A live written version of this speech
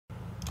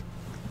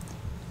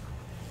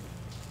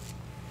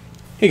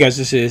Hey guys,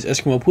 this is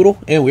Eskimo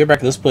Poodle, and we're back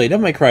at Let's Play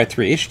Devil May Cry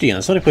 3 HD on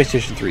the Sony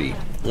PlayStation 3.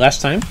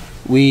 Last time,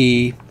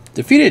 we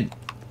defeated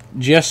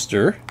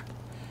Jester,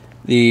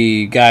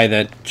 the guy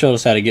that showed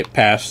us how to get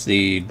past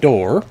the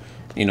door,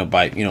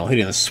 by,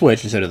 hitting the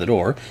switch instead of the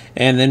door.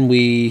 And then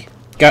we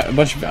got a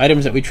bunch of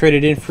items that we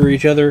traded in for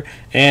each other,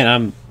 and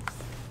I'm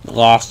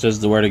lost as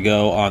to where to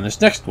go on this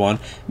next one.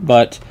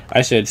 But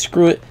I said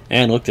screw it,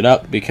 and looked it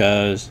up,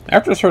 because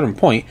after a certain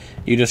point,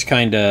 you just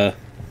kind of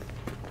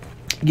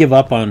give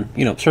up on,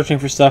 searching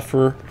for stuff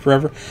for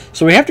forever.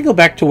 So we have to go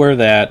back to where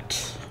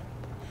that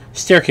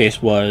staircase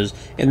was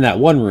in that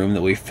one room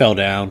that we fell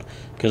down,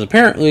 because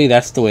apparently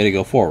that's the way to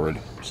go forward.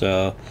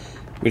 So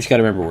we just got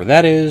to remember where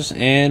that is,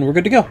 and we're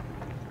good to go.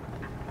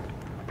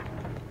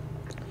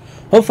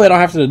 Hopefully I don't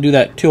have to do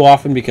that too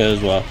often,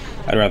 because, well,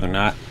 I'd rather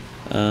not.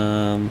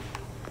 How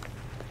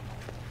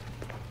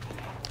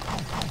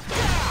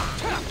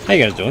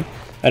you guys doing?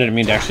 I didn't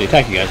mean to actually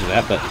attack you guys with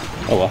that, but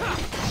oh well.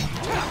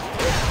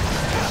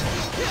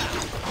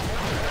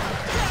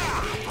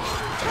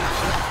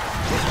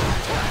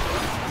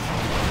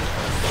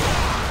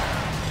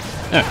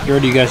 Get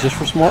ready, you guys, just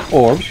for some more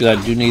orbs, because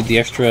I do need the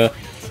extra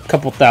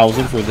couple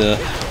thousand for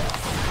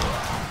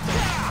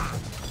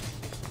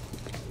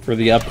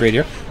the upgrade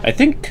here. I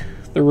think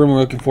the room we're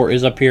looking for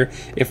is up here.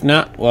 If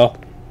not, well,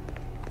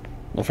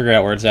 we'll figure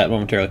out where it's at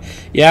momentarily.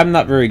 Yeah, I'm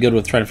not very good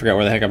with trying to figure out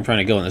where the heck I'm trying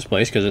to go in this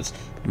place, because it's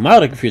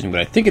mildly confusing, but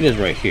I think it is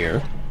right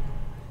here.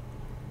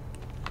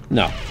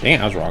 No, dang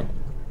it, I was wrong.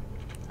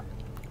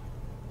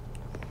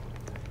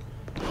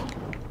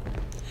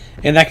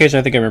 In that case,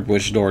 I think I remember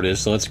which door it is,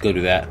 so let's go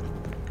do that.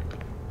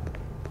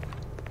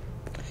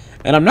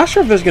 And I'm not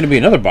sure if there's going to be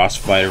another boss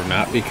fight or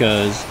not,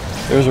 because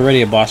there's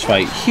already a boss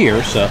fight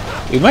here, so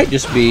we might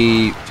just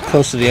be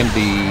close to the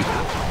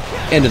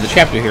end of the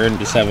chapter here and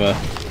just have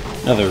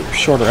another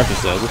shorter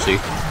episode. We'll see.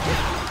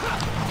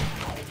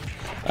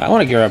 I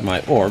want to gear up my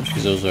orbs,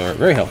 because those are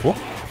very helpful.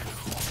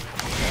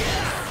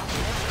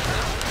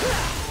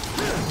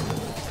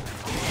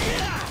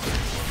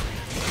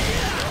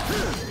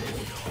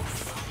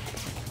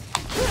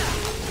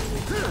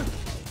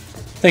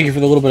 Thank you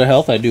for the little bit of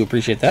health. I do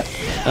appreciate that.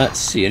 Let's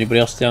see. Anybody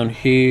else down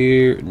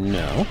here?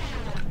 No.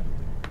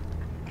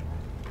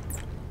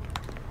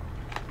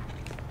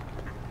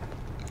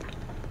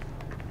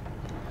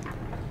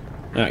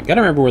 Alright,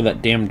 gotta remember where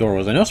that damn door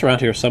was. I know it's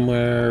around here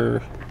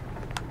somewhere.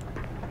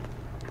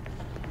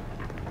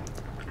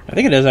 I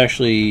think it is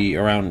actually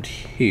around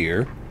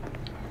here.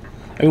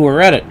 I mean, we were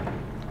at it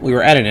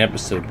an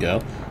episode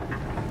ago.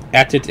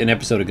 An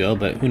episode ago,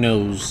 but who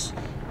knows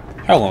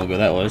how long ago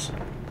that was.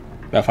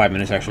 About 5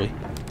 minutes, actually.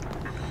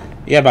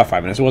 Yeah, about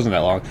 5 minutes. It wasn't that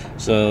long.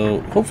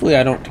 So, hopefully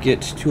I don't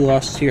get too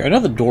lost here. I know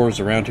the door's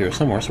around here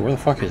somewhere, so where the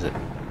fuck is it?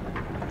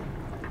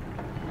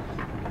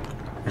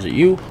 Was it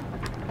you?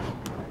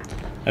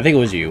 I think it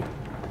was you.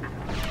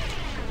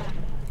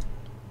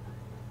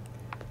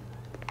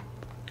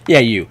 Yeah,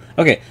 you.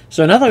 Okay,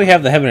 so now that we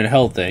have the heaven and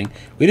hell thing,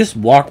 we just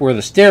walk where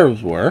the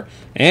stairs were,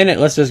 and it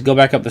lets us go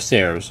back up the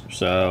stairs.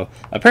 So,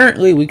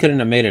 apparently we couldn't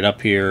have made it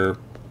up here.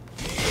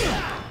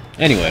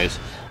 Anyways.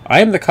 I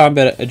am the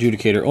combat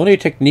adjudicator. Only a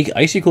technique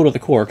icy cold to the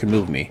core can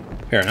move me.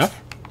 Fair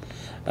enough.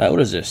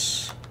 What is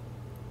this?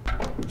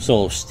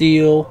 Soul of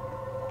Steel.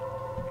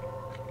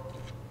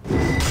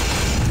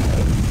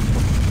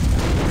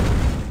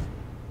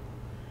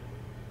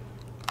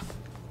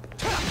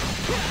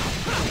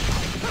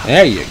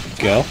 There you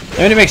go. I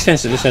mean, it makes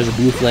sense that this has a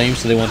blue flame,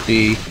 so they want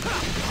the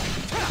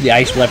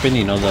ice weapon,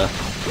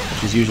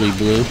 which is usually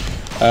blue.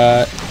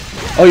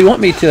 Oh, you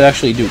want me to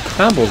actually do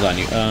combos on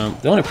you.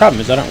 The only problem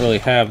is I don't really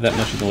have that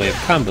much in the way of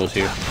combos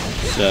here.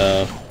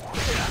 So,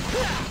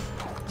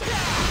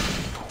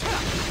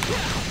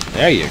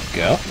 there you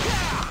go.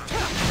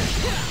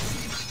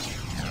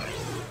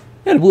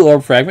 And a blue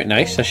orb fragment,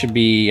 nice. That should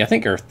be, I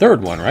think, our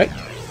third one, right?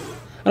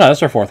 Oh, no,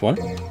 that's our fourth one.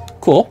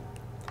 Cool.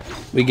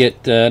 We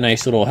get a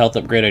nice little health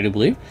upgrade, I do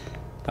believe.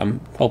 I'm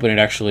hoping it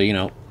actually,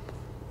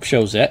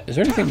 shows that. Is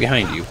there anything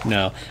behind you?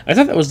 No. I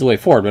thought that was the way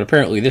forward, but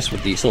apparently this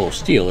with the Soul of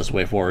Steel is the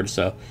way forward,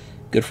 so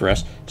good for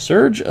us.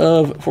 Surge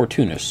of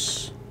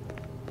Fortunus.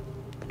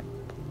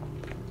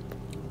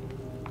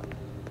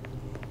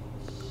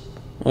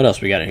 What else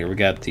we got in here? We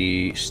got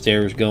the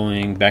stairs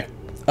going back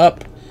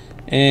up,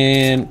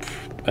 and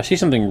I see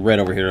something red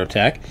over here to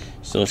attack,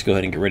 so let's go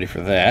ahead and get ready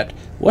for that.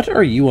 What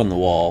are you on the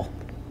wall?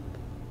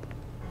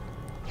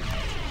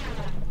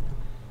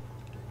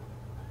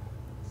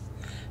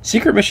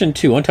 Secret Mission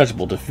 2,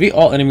 Untouchable. Defeat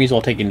all enemies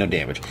while taking no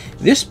damage.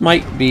 This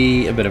might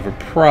be a bit of a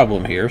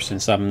problem here,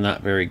 since I'm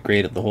not very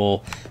great at the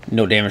whole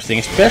no damage thing,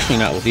 especially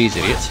not with these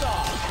idiots.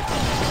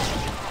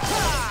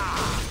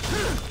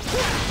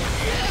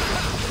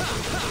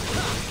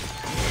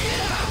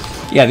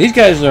 Yeah, these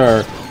guys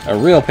are a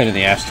real pain in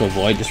the ass to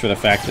avoid, just for the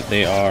fact that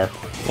they are,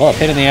 well, a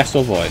pain in the ass to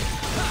avoid.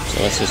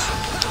 So let's just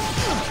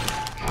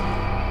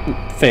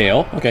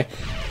fail. Okay.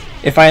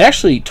 If I had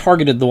actually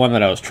targeted the one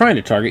that I was trying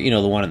to target,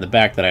 the one in the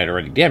back that I had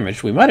already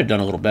damaged, we might have done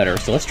a little better.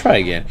 So let's try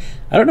again.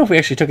 I don't know if we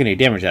actually took any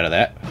damage out of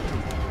that.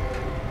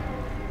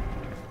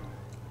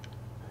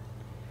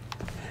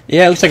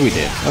 Yeah, it looks like we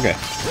did. Okay.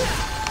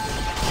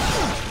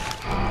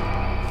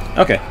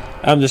 Okay.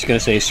 I'm just gonna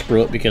say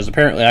screw it because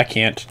apparently I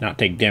can't not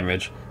take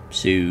damage.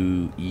 So,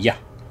 yeah.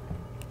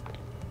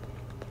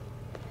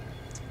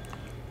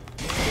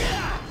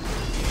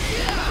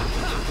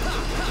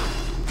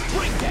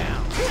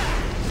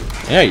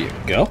 There you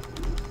go.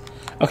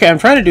 Okay, I'm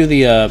trying to do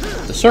the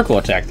circle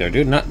attack there,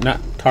 dude. Not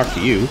talk to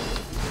you.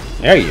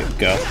 There you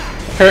go.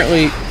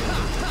 Apparently,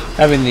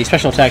 having the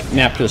special attack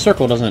map to the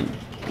circle doesn't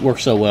work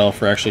so well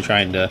for actually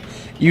trying to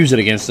use it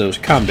against those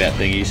combat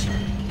thingies.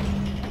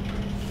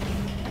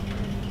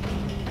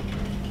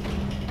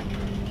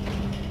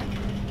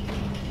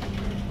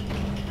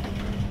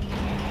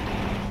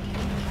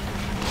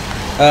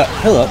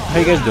 Hello. How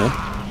you guys doing?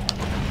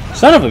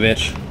 Son of a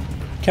bitch.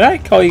 Can I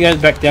call you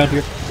guys back down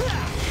here?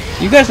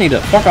 You guys need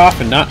to fuck off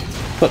and not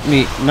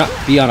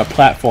be on a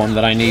platform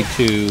that I need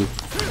to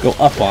go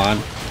up on.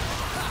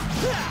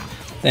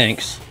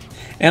 Thanks.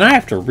 And I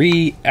have to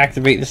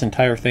reactivate this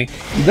entire thing.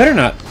 You better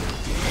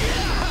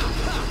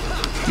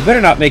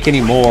not make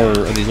any more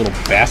of these little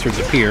bastards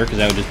appear, because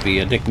that would just be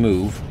a dick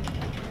move.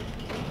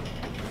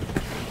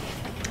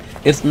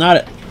 It's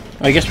not...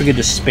 I guess we could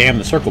just spam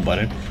the circle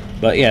button.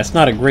 But yeah, it's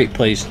not a great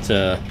place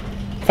to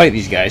fight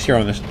these guys here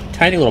on this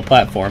tiny little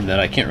platform that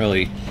I can't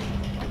really...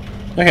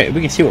 Okay, we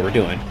can see what we're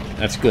doing.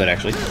 That's good,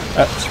 actually.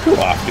 Screw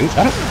off, dudes.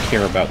 I don't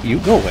care about you.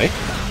 Go away.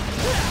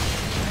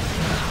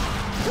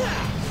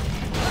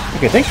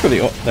 Okay, thanks for the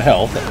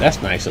health.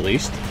 That's nice, at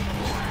least.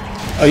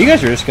 Oh, you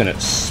guys are just gonna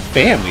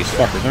spam these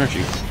fuckers, aren't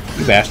you?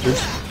 You bastards.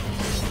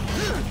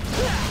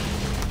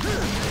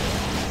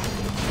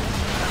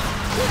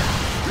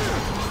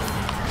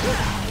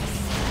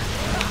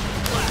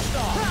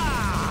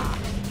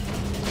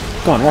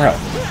 Come on, more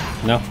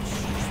health. No.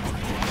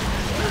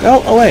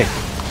 Go away.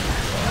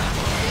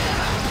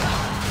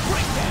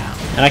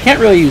 And I can't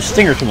really use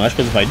Stinger too much,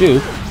 because if I do,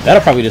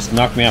 that'll probably just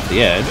knock me off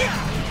the edge.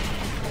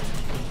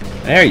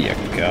 There you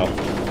go.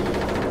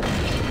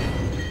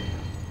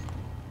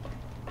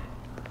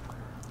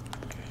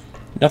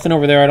 Nothing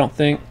over there, I don't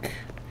think.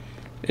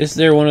 Is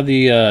there one of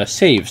the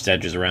save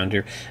stages around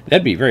here?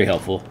 That'd be very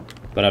helpful,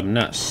 but I'm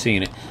not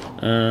seeing it.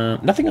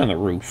 Nothing on the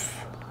roof.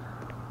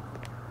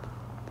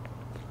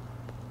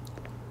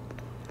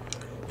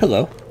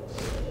 Hello.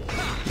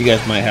 You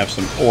guys might have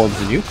some orbs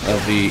in you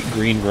of the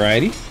green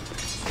variety.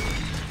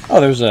 Oh,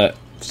 there's a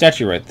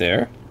statue right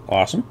there.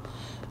 Awesome.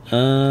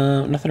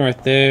 Nothing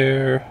right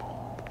there.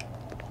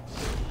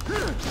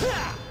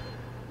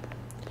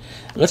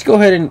 Let's go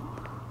ahead and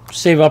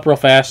save up real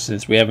fast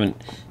since we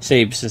haven't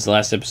saved since the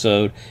last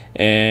episode.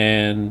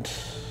 And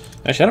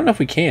actually, I don't know if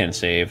we can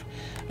save.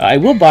 I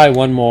will buy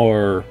one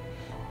more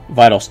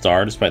Vital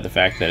Star, despite the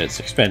fact that it's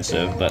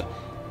expensive. But,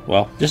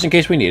 well, just in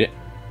case we need it.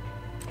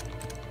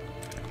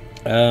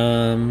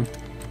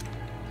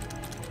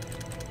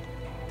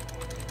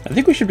 I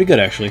think we should be good,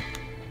 actually.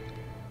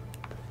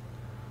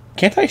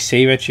 Can't I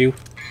save at you?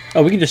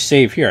 Oh, we can just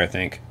save here, I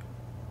think.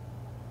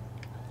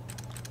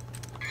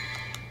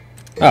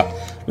 Oh,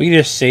 we can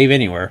just save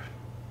anywhere.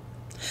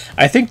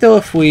 I think though,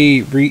 if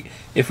we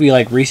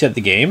like reset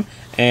the game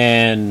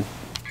and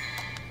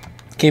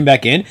came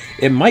back in,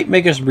 it might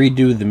make us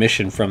redo the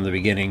mission from the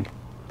beginning.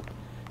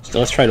 So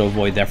let's try to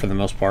avoid that for the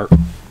most part.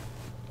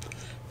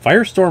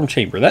 Firestorm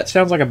Chamber. That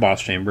sounds like a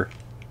boss chamber.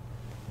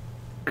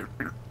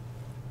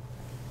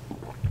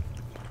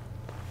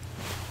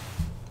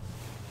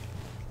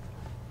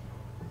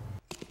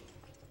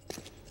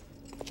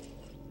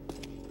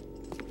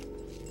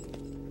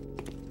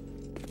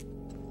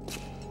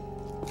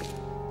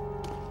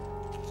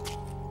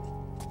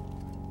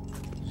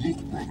 Look,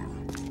 brother,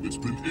 it's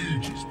been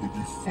ages, but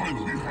we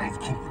finally have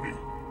company.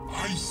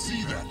 I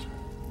see that.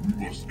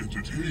 We must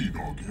entertain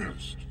our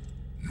guest.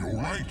 You're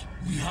right.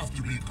 We have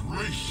to be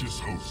gracious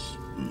hosts.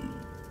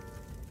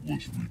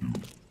 What should we do?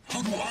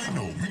 How do I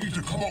know? We need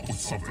to come up with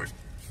something.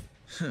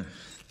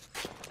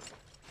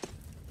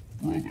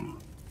 Brother,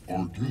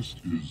 our guest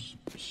is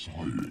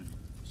sighing.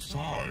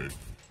 Sigh?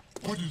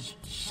 What is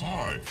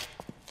sigh?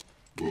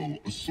 Well,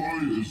 a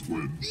sigh is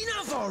when...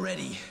 Enough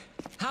already!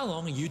 How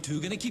long are you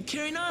two gonna keep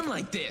carrying on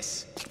like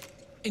this?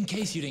 In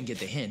case you didn't get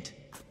the hint,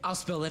 I'll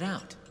spell it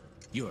out.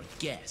 You're a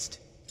guest.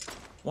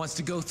 Wants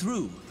to go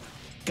through.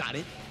 Got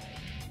it?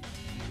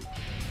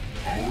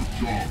 Our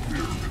job here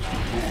is to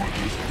guard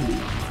this pool.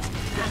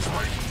 That's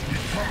right. We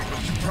can't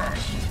let you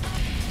pass.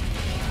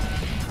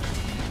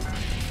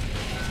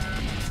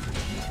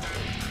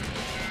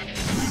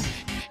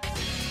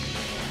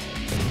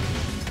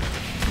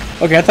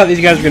 Okay, I thought these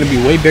guys were going to be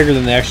way bigger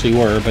than they actually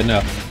were, but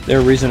no.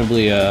 They're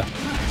reasonably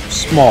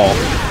small,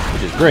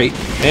 which is great.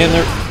 And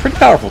they're pretty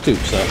powerful, too,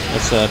 so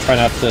let's try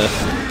not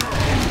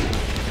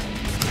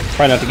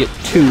to get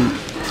too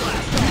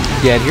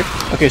dead here.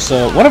 Okay,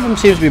 so one of them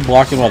seems to be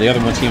blocking while the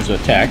other one seems to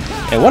attack.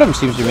 And one of them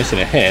seems to be missing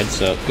a head,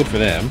 so good for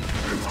them.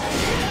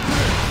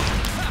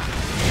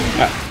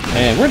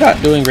 And we're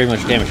not doing very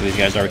much damage to these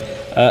guys, are we?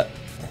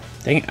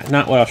 Dang it,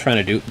 not what I was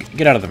trying to do.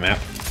 Get out of the map.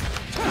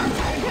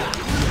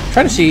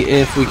 Trying to see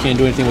if we can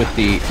do anything with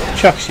the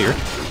chucks here,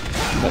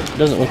 but it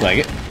doesn't look like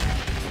it.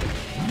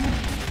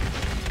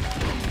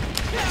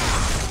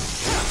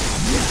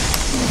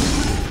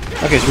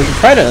 Okay, so we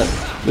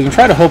can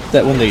try to hope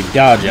that when they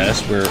dodge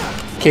us, we're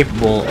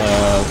capable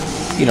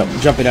of, you know,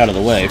 jumping out of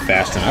the way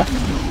fast enough.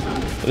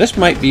 But this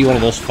might be one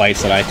of those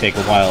fights that I take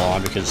a while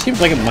on, because it seems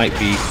like it might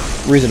be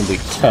reasonably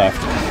tough,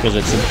 because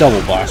it's a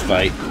double boss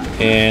fight,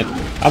 and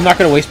I'm not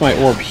going to waste my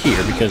orb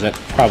here, because that's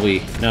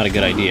probably not a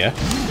good idea.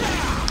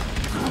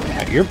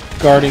 Okay, you're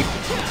guarding.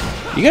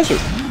 You guys are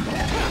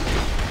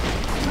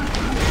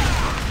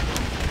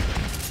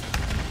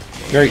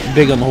very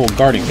big on the whole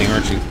guarding thing,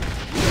 aren't you?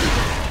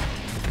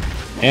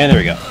 And there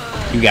we go.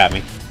 You got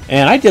me.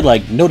 And I did,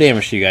 like, no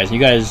damage to you guys. You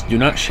guys do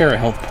not share a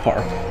health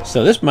bar.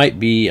 So this might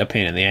be a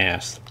pain in the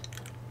ass.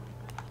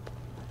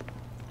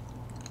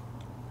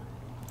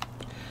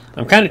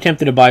 I'm kind of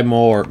tempted to buy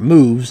more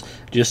moves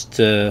just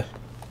to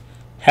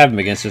have them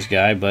against this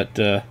guy, but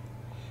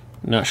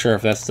not sure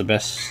if that's the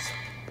best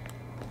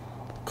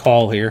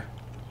call here.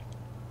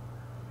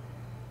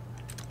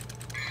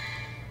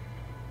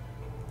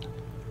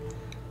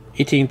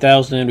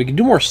 $18,000. We can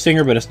do more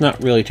Stinger, but it's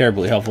not really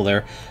terribly helpful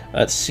there.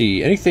 Let's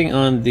see. Anything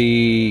on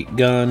the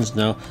guns?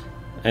 No.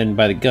 And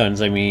by the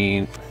guns, I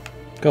mean...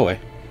 Go away.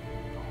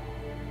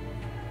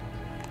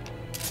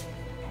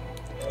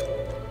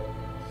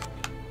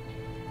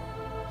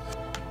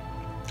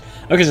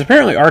 Okay, so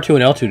apparently R2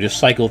 and L2 just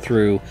cycle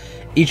through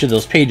each of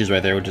those pages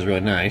right there, which is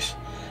really nice.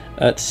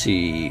 Let's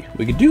see.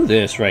 We could do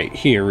this right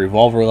here.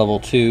 Revolver level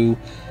 2,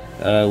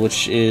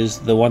 which is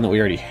the one that we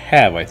already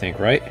have, I think,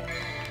 right?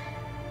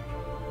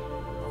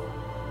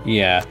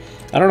 Yeah.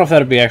 I don't know if that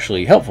would be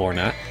actually helpful or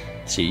not.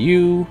 Let's see,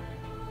 you...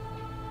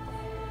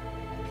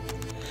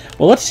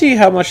 Well, let's see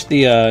how much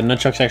the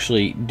nunchucks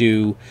actually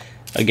do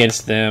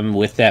against them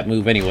with that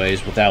move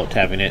anyways, without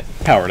having it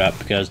powered up,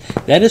 because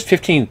that is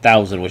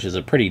 15,000, which is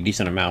a pretty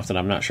decent amount, and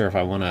I'm not sure if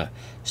I want to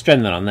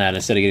spend that on that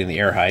instead of getting the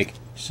air hike.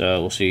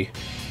 So, we'll see.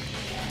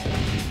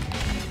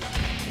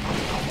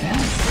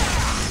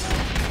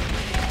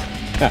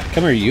 Ah,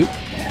 come here, you.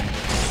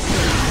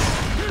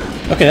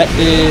 Okay, that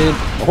did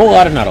a whole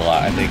lot or not a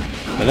lot, I think.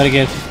 But then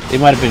again, they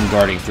might have been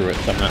guarding through it,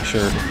 so I'm not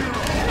sure.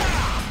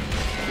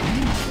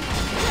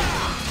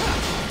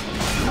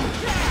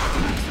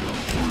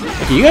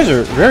 Okay, you guys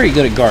are very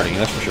good at guarding,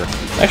 that's for sure.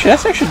 Actually,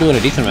 that's actually doing a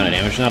decent amount of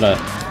damage. Not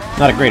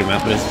a great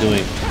amount, but it's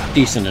doing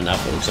decent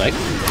enough, it looks like.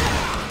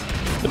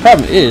 The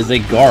problem is, they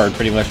guard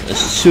pretty much as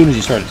soon as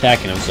you start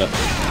attacking them, so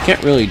you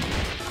can't really...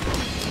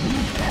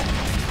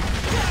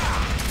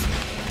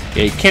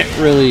 Yeah, you can't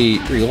really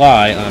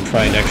rely on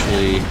trying to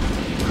actually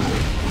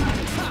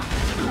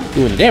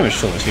doing the damage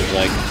to them, it seems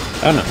like.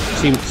 I don't know. It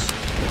seems...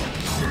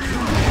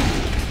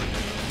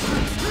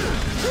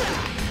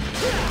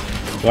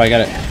 So I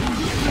gotta...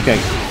 Okay,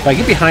 if I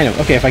get behind him...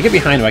 Okay, if I get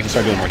behind him, I can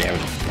start doing more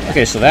damage.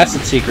 Okay, so that's the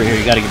secret here.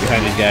 You gotta get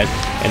behind these guys,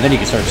 and then you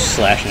can start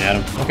slashing at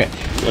them. Okay,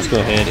 so let's go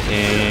ahead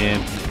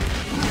and...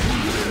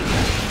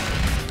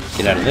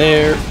 Get out of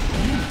there.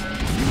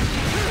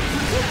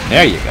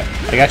 There you go.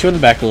 I got you in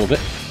the back a little bit.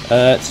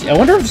 See, I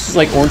wonder if this is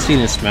like Ornstein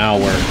and Smaug,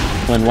 where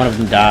when one of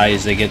them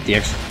dies, they get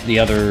the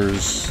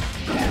others'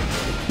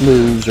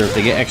 moves, or if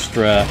they get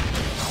extra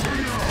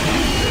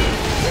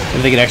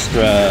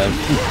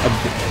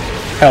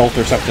health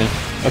or something.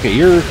 Okay,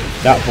 you're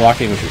not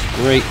blocking, which is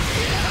great.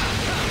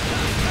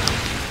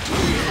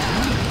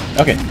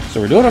 Okay,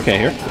 so we're doing okay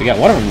here. We got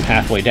one of them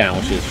halfway down,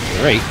 which is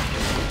great.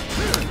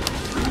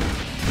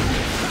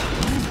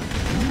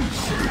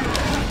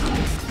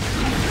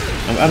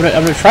 I'm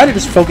gonna try to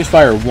just focus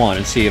fire one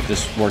and see if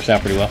this works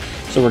out pretty well.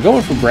 So we're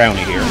going for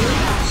Brownie here.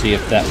 See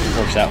if that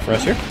works out for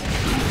us here.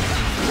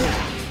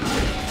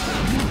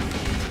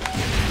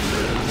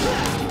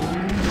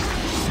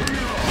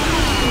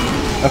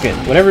 Okay,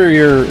 whatever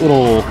your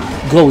little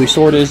glowy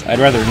sword is, I'd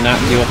rather not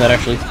deal with that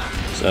actually.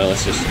 So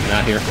let's just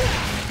not here.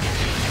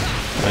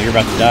 Oh, you're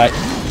about to die.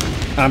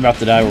 I'm about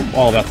to die. We're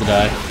all about to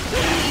die.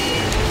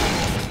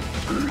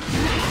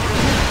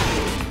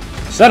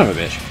 Son of a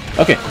bitch.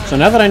 Okay, so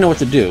now that I know what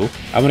to do,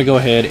 I'm going to go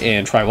ahead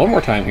and try one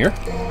more time here.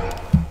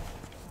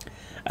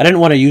 I didn't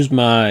want to use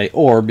my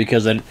orb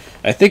because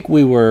I think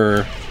we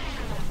were...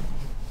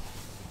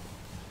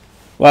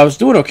 Well, I was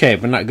doing okay,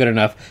 but not good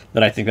enough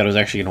that I think that I was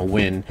actually going to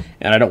win.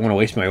 And I don't want to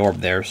waste my orb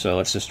there, so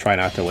let's just try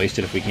not to waste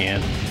it if we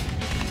can.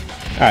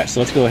 Alright,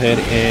 so let's go ahead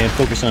and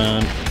focus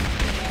on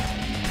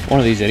one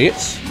of these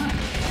idiots.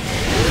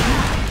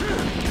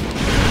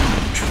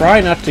 Try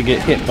not to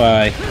get hit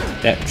by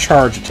that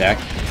charge attack.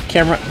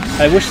 Camera,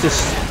 I wish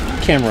this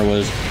camera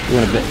was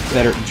doing a bit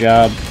better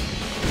job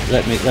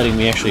letting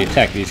me actually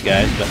attack these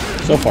guys, but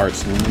so far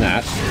it's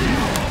not.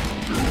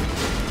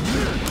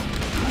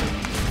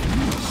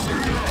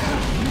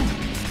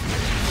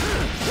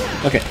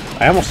 Okay,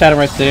 I almost had him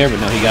right there, but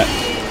no, he got...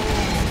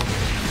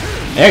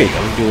 There you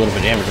go, we can do a little bit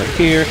of damage right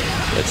here.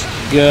 Let's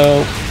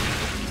go.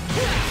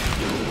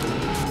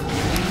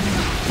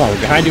 Come on,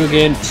 we're behind you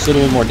again, still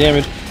doing more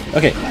damage.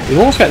 Okay, we've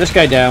almost got this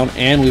guy down,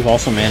 and we've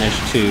also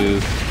managed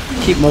to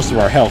keep most of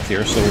our health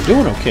here, so we're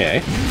doing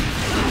okay.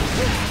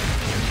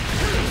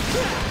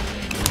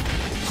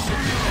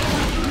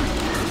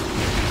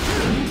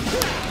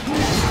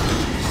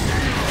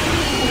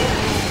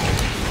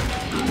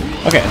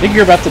 Okay, I think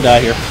you're about to die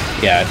here.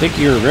 Yeah, I think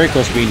you're very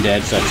close to being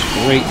dead, so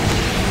that's great.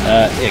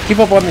 Yeah, keep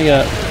up on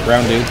the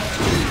brown dude.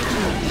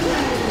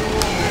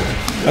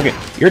 Okay,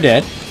 you're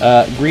dead.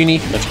 Greenie,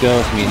 let's go.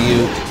 It's me and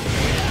you.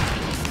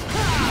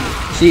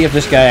 See if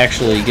this guy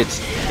actually gets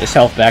his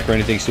health back or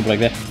anything stupid like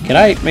that. Can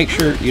I make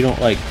sure you don't,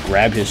 like,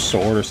 grab his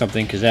sword or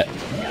something? Because that...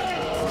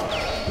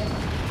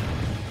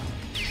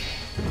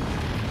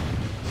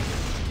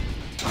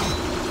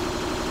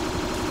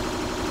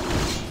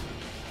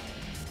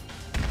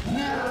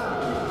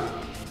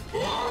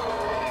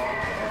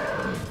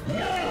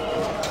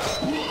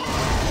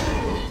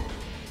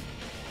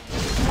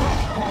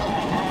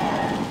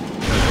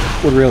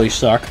 would really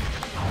suck.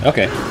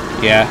 Okay,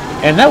 yeah,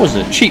 and that was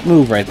a cheap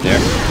move right there.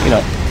 You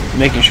know,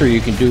 making sure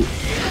you can do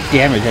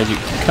damage as you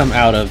come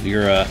out of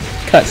your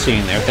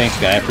cutscene there. Thanks,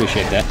 guy. I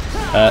appreciate that.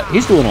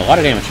 He's doing a lot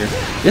of damage here.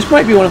 This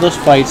might be one of those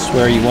fights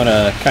where you want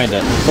to kind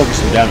of focus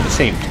him down at the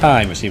same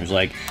time, it seems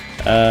like.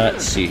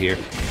 Let's see here.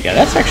 Yeah,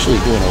 that's actually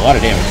doing a lot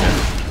of damage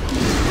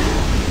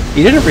there.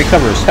 He didn't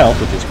recover his health,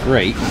 which is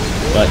great,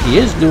 but he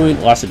is doing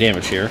lots of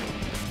damage here.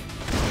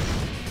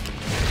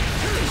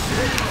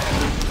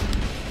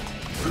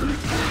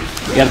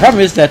 Yeah, the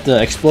problem is that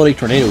the exploding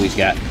tornado he's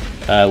got,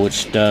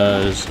 which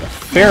does a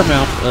fair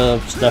amount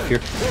of stuff here.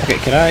 Okay,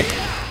 can I...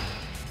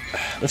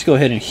 Let's go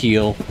ahead and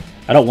heal.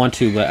 I don't want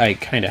to, but I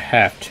kind of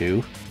have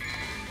to.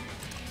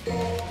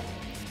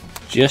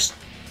 Just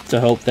to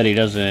hope that he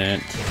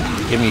doesn't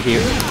get me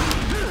here.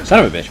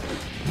 Son of a bitch.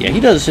 Yeah, he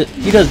does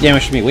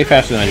damage to me way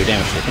faster than I do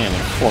damage to him,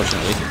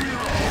 unfortunately.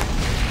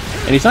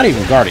 And he's not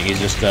even guarding, he's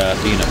just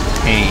being a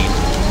pain.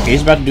 Okay,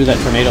 he's about to do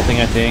that tornado thing,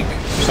 I think.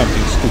 Or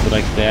something stupid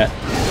like that.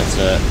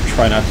 Let's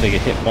try not to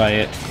get hit by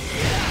it.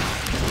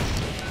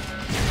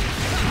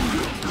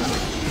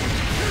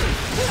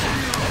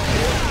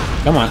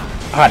 Come on.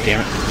 Ah,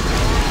 damn it.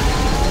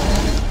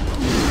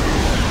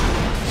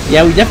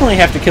 Yeah, we definitely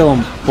have to kill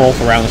them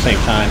both around the same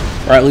time.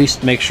 Or at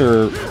least make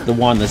sure the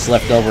one that's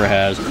left over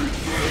has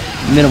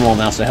minimal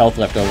amounts of health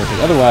left over. Because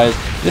otherwise,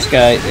 this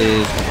guy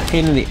is a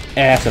pain in the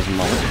ass at the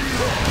moment.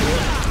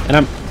 And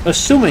I'm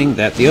assuming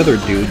that the other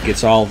dude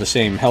gets all the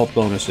same health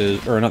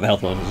bonuses, or not the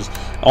health bonuses,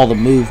 all the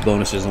move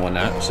bonuses and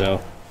whatnot, so...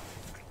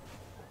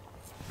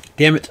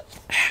 Damn it.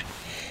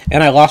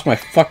 And I lost my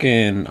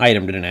fucking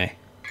item, didn't I?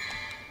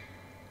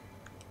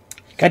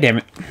 God damn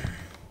it.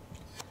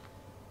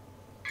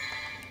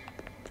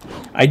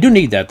 I do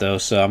need that, though,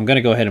 so I'm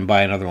gonna go ahead and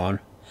buy another one.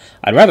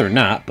 I'd rather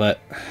not, but...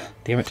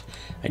 Damn it.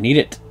 I need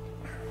it.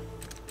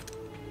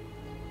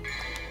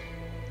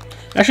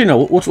 Actually,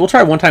 no, we'll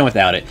try one time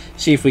without it.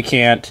 See if we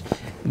can't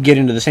get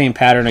into the same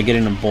pattern of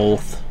getting them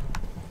both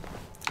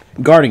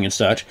guarding and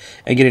such,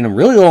 and getting them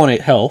really low on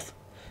health,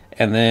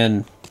 and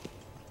then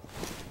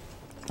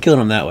killing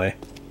them that way.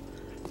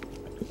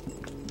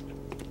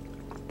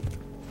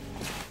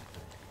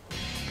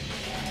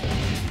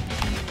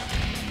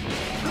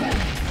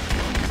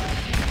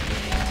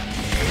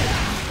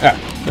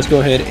 Alright, let's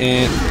go ahead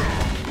and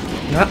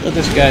not let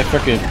this guy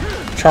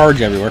frickin'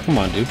 charge everywhere. Come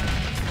on, dude.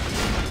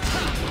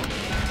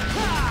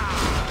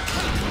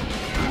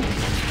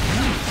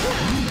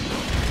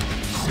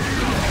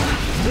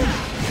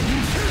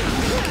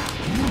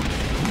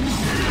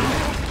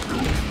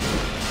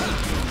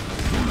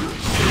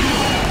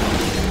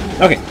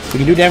 Okay, we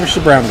can do damage to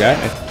the brown guy.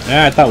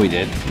 I thought we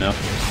did. No.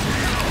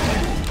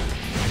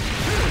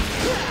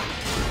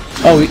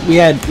 Oh, we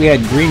had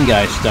green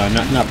guy stunned,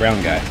 not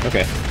brown guy.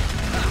 Okay.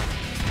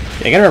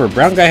 Yeah, I gotta remember,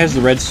 brown guy has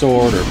the red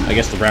sword, or I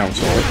guess the brown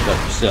sword,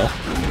 but still.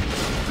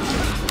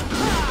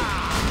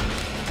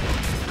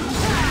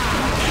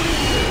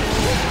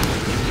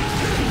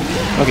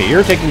 Okay,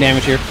 you're taking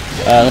damage here.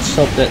 Let's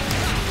hope that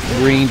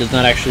green does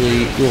not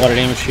actually do a lot of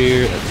damage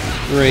here.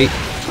 That's great.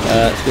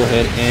 Let's go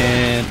ahead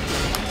and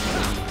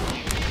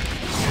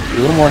do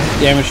a little more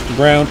damage to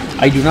brown.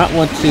 I do not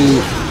want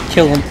to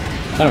kill him.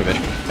 Son of a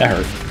bitch. That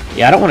hurt.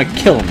 Yeah, I don't want to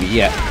kill him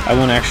yet. I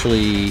want to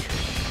actually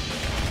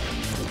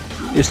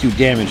just do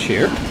damage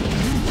here.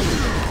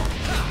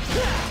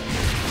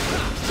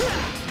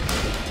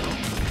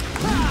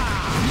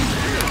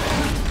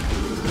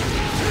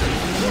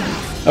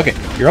 Okay,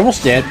 you're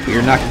almost dead, but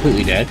you're not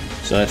completely dead,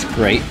 so that's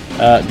great.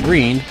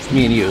 Green, it's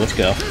me and you. Let's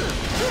go.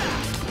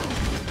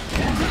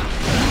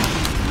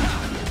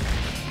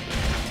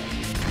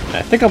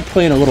 I think I'm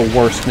playing a little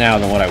worse now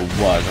than what I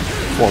was,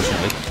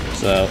 unfortunately.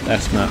 So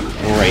that's not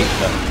great.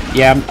 But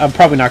yeah, I'm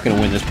probably not going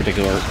to win this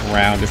particular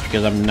round just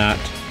because I'm not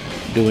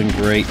doing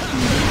great.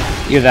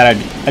 Either that,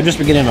 I'm just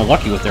beginning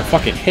unlucky with their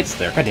fucking hits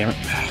there. God damn it.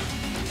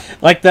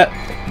 Like that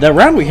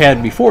round we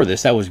had before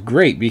this, that was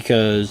great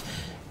because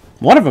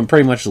one of them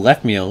pretty much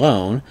left me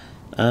alone.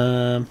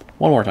 One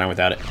more time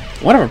without it.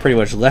 One of them pretty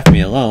much left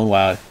me alone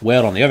while I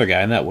wailed on the other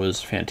guy, and that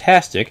was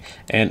fantastic.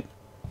 And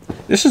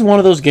this is one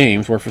of those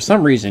games where for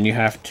some reason you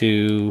have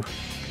to...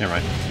 Never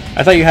mind.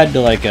 I thought you had to,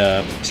 like,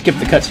 skip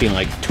the cutscene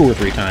like 2 or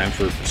 3 times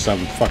for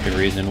some fucking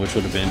reason, which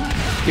would have been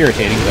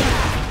irritating, but...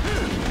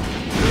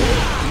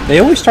 They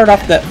always start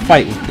off that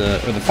fight with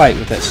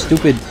that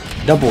stupid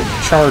double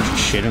charge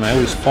shit, and I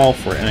always fall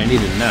for it, and I need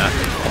to not.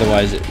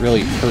 Otherwise, it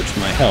really hurts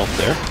my health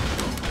there.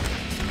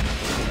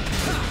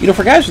 You know,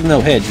 for guys with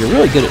no heads, you're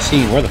really good at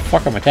seeing where the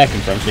fuck I'm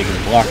attacking from so you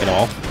can block it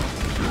all.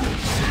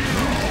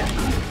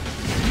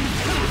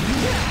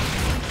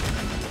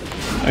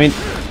 I mean,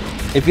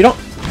 if you don't...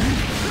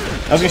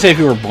 I was gonna say if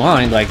you were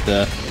blind, like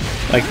the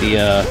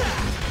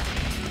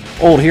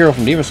old hero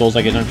from Demon Souls,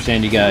 I can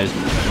understand you guys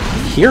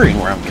hearing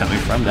where I'm coming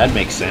from. That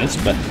makes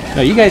sense. But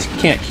no, you guys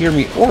can't hear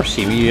me or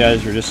see me. You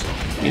guys are just,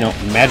 you know,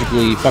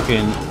 magically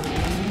fucking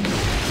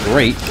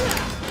great.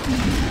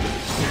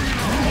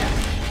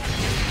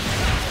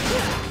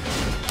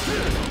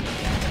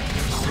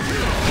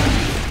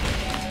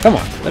 Come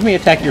on, let me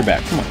attack your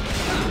back. Come on.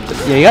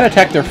 Yeah, you gotta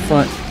attack their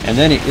front, and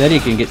then you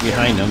can get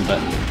behind them. But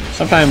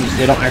sometimes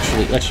they don't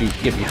actually let you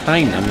get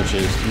behind them, which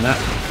is not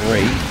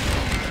great.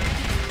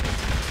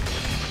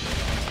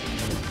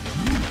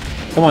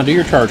 Come on, do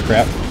your charge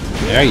crap.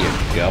 There you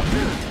go.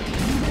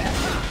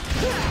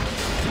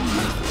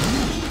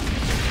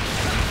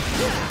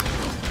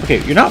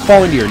 Okay, you're not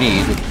falling to your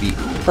knees, which would be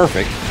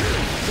perfect.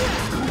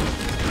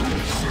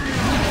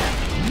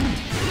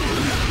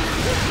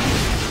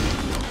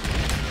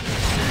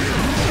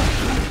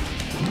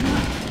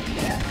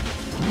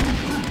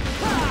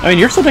 I mean,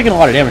 you're still taking a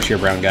lot of damage here,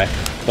 brown guy,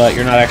 but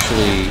you're not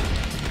actually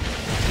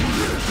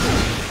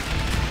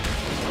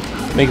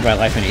making my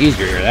life any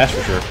easier here, that's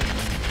for sure.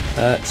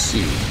 Let's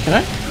see. Can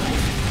I?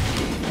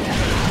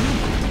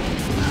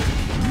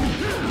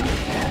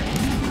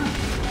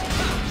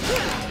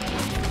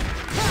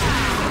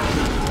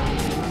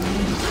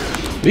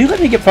 Will you let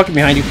me get fucking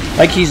behind you?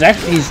 Like,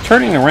 he's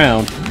turning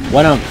around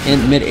when I'm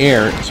in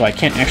mid-air, so I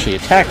can't actually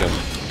attack him.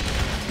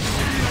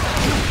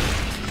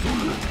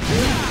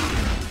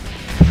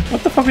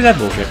 What the fuck was that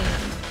bullshit?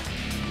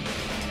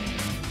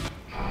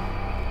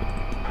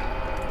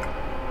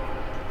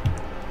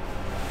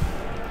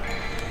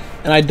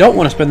 And I don't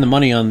want to spend the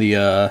money on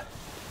the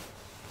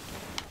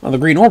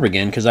green orb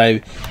again, because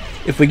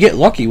if we get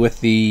lucky with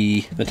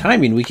the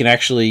timing, we can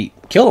actually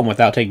kill him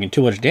without taking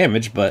too much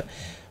damage. But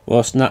well,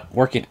 it's not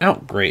working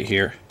out great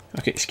here.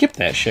 Okay, skip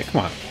that shit.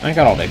 Come on, I ain't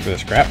got all day for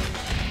this crap.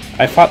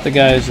 I fought the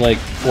guys like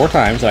 4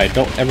 times. I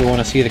don't ever want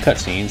to see the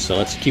cutscenes, so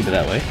let's keep it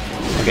that way.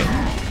 Okay,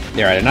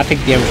 there. I did not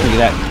take damage from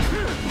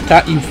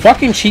you. You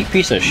fucking cheap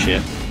piece of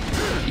shit.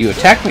 You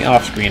attack me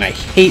off screen. I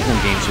hate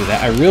when games do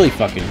that. I really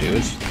fucking do.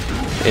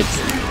 It's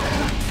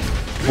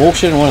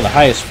bullshit in one of the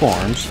highest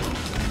forms.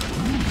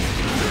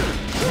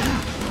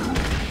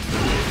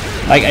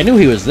 Like, I knew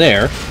he was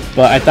there,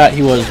 but I thought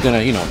he was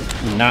gonna, you know,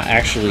 not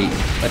actually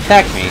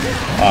attack me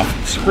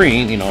off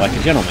screen, you know, like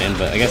a gentleman,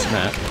 but I guess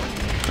not.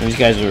 And these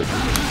guys are...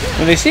 I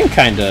mean, they seem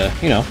kinda,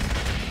 you know...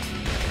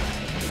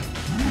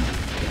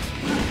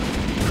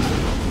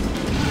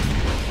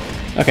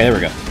 Okay, there we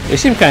go. They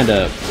seem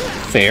kinda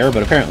fair,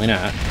 but apparently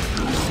not.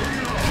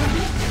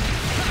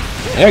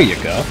 There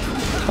you go.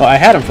 Oh, I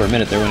had him for a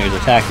minute there when he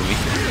was attacking me.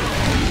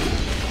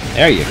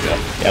 There you go.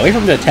 Yeah, wait for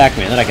him to attack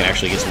me, and then I can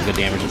actually get some good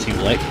damage, it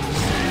seems like.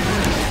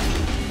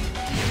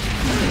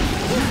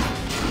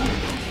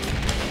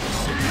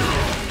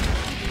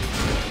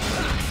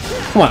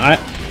 Come on,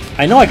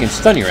 I know I can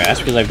stun your ass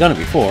because I've done it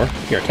before.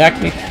 Here,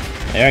 attack me.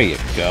 There you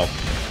go.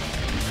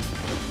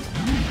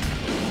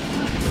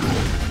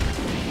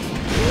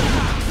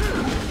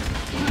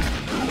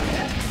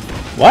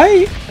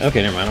 Why?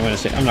 Okay, never mind.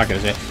 I'm not gonna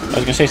say it. I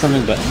was gonna say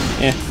something, but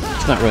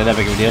it's not really that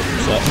big of a deal,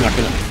 so I'm not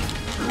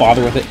gonna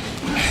bother with it.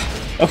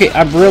 Okay,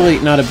 I'm really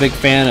not a big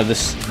fan of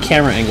this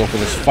camera angle for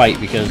this fight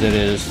because it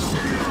is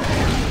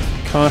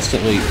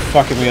constantly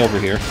fucking me over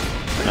here.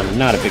 I'm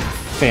not a big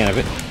fan of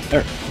it.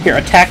 Here,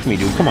 attack me,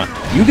 dude. Come on,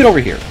 you get over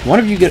here. One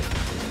of you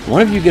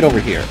get over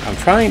here. I'm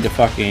trying to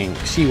fucking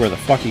see where the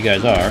fuck you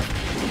guys are.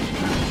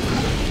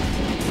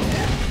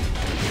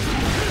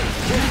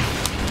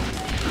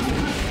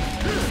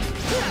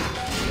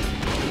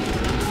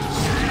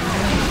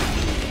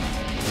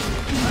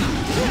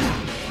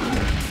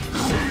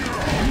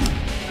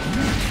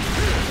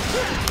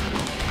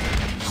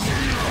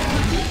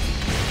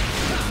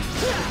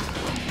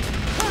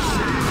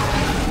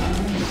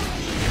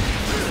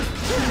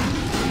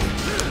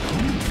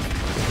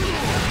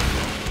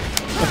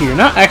 You're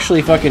not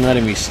actually fucking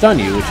letting me stun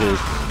you, which is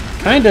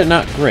kinda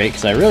not great,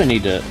 because I really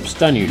need to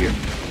stun you here.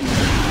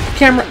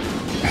 Camera...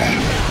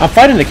 I'm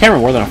fighting the camera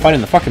more than I'm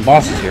fighting the fucking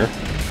bosses here.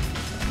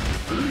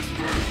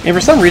 And for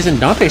some reason,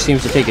 Dante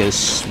seems to take his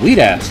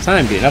sweet-ass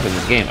time getting up in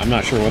this game. I'm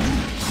not sure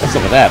what's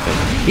up with that, but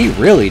he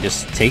really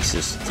just takes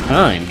his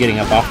time getting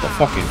up off the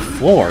fucking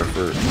floor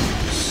for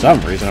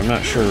some reason. I'm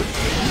not sure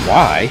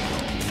why.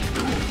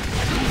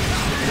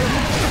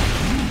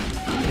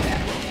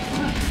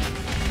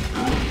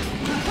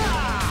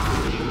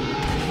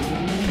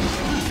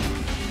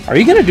 Are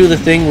you gonna do the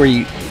thing where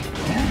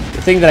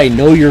the thing that I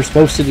know you're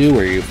supposed to do,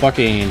 where you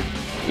fucking,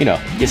 you know,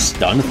 get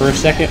stunned for a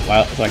second so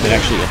I can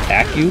actually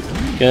attack you?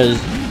 Because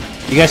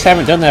you guys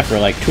haven't done that for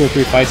like 2 or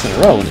 3 fights in a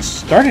row, and it's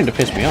starting to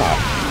piss me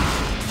off.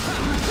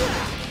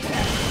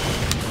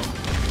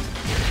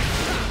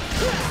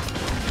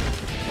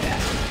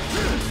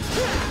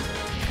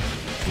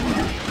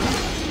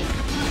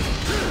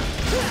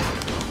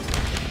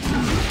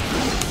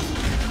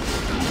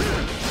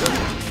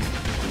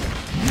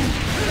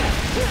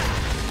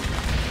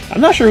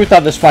 I'm not sure who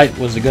thought this fight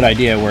was a good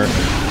idea, where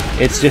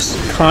it's just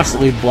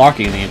constantly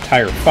blocking the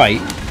entire fight,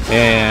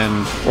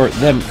 or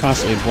them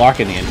constantly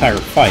blocking the entire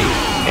fight,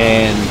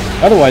 and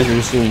otherwise you're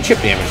just doing chip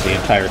damage the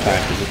entire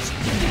time, because it's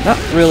not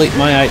really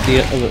my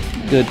idea of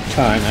a good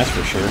time, that's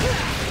for sure.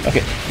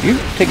 Okay, you're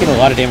taking a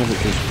lot of damage,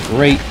 which is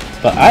great,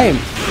 but I am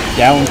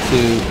down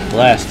to the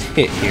last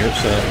hit here,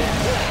 so...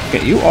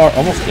 Okay, you are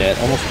almost dead,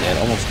 almost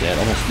dead, almost dead,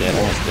 almost dead,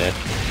 almost dead.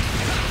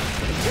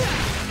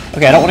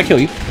 Okay, I don't want to kill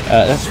you.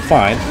 That's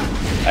fine.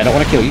 I don't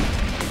want to kill you.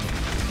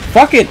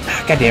 Fuck it!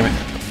 God damn it.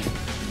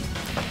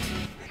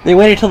 They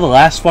waited till the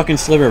last fucking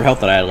sliver of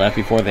health that I had left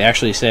before they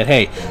actually said,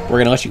 hey, we're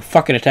gonna let you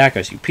fucking attack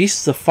us, you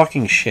pieces of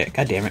fucking shit.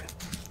 God damn it.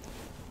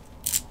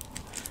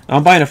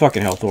 I'm buying a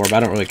fucking health orb,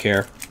 I don't really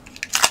care.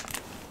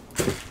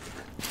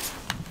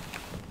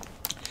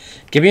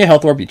 Give me a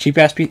health orb, you cheap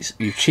ass piece,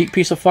 you cheap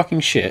piece of fucking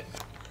shit.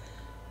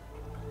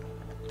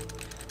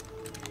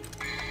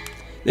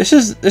 This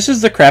is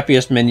the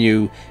crappiest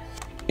menu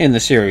in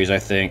the series, I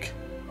think.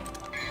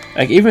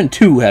 Like, even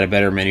 2 had a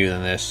better menu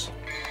than this.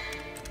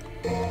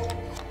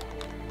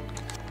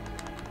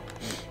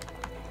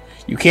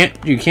 You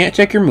can't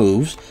check your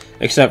moves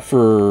except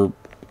for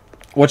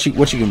what you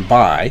can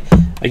buy.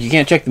 Like, you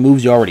can't check the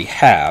moves you already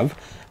have.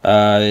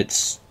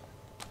 It's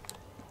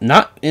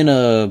not in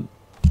a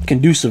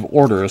conducive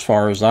order as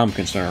far as I'm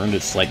concerned.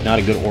 It's like not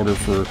a good order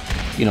for,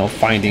 you know,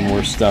 finding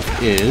where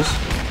stuff is.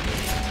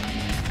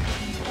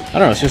 I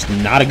don't know, it's just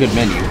not a good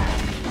menu.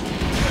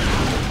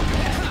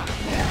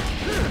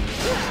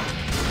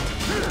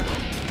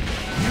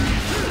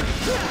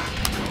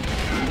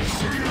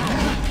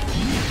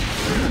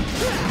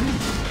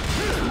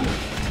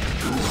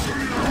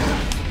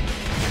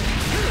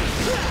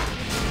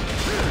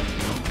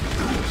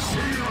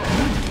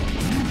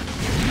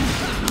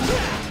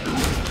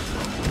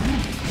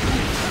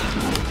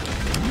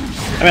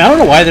 I mean, I don't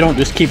know why they don't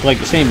just keep like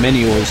the same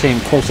menu or the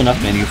same close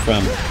enough menu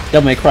from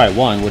Devil May Cry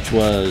 1, which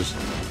was,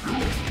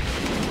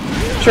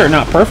 sure,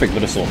 not perfect,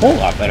 but it's a whole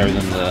lot better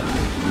than the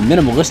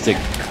minimalistic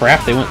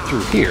crap they went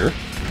through here.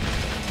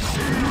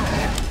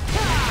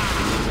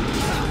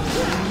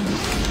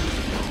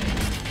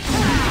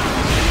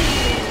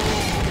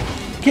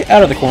 Get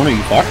out of the corner,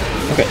 you fuck.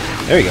 Okay,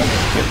 there you go.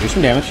 Here, do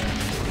some damage.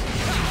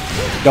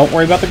 Don't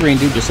worry about the green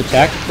dude, just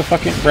attack the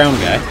fucking brown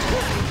guy.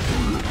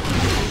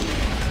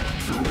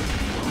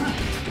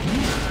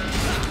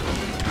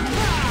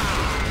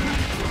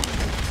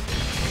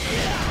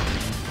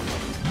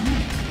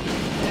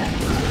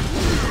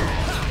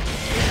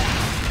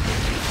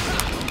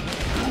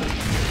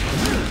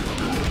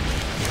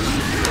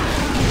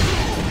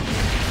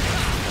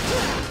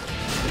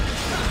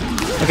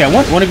 Okay, I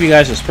want one of you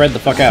guys to spread the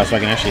fuck out so I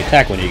can actually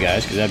attack one of you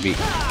guys, because that'd be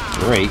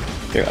great.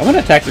 Here, I'm going to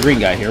attack the green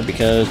guy here,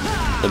 because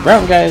the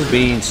brown guy is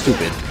being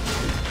stupid.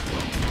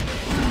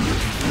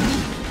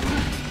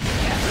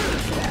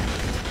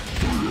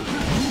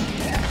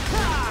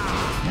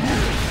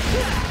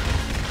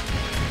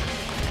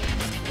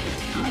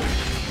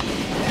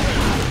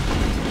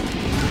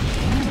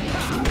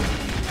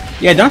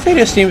 Yeah, Dante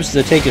just seems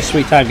to take his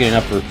sweet time getting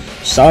up for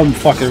some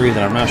fucking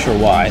reason, I'm not sure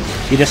why.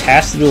 He just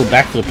has to do a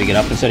backflip to get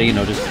up instead of, you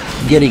know, just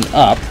getting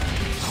up.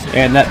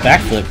 And that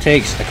backflip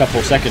takes a couple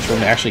of seconds for him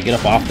to actually get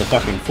up off the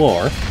fucking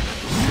floor.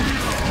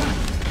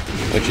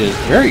 Which is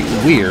very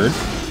weird,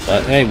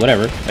 but hey,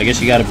 whatever. I guess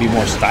you gotta be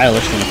more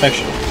stylish than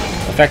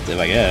effective,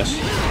 I guess.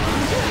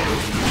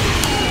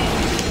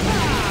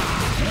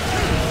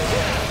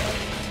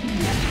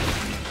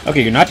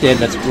 Okay, you're not dead,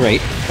 that's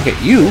great. Okay,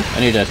 I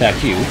need to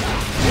attack you.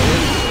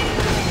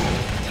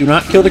 Do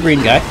not kill the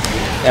green guy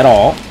at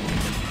all.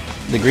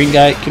 The green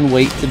guy can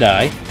wait to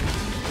die.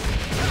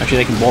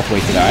 Actually, they can both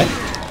wait to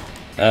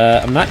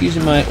die. I'm not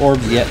using my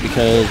orbs yet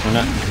because we're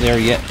not there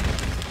yet.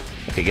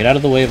 Okay, get out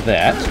of the way of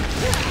that.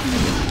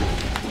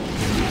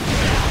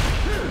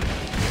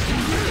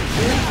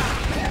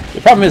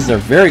 The problem is they're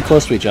very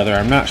close to each other.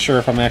 I'm not sure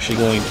if I'm actually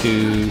going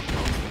to...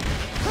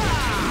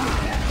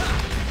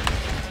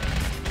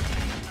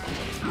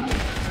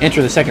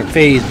 enter the second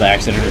phase by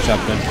accident or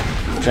something,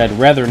 which I'd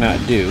rather not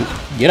do.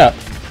 Get up.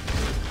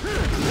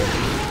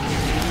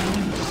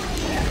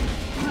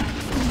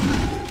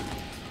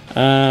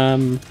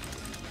 I'm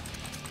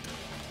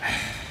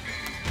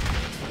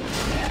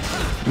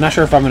not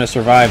sure if I'm going to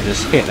survive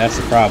this hit. That's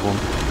the problem.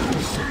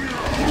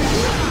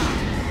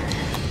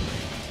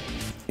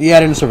 Yeah,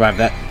 I didn't survive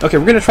that. Okay,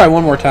 we're going to try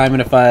one more time,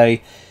 and if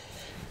I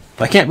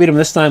can't beat him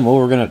this time, well,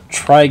 we're going to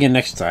try again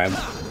next time.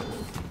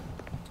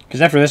 Because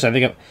after this, I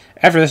think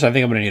I'm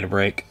going to need a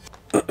break.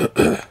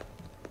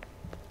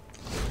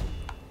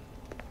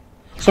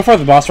 So far,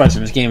 the boss fights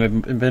in this game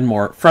have been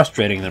more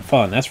frustrating than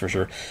fun, that's for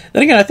sure.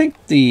 Then again, I think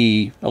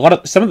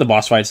some of the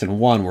boss fights in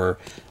 1 were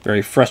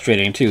very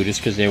frustrating too,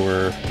 just because they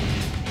were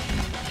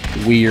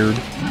weird.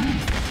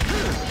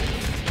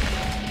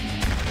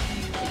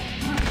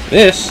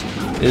 This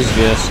is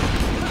just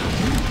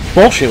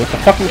bullshit with the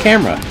fucking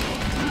camera.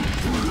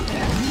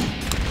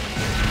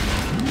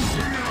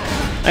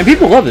 And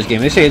people love this game.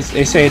 They say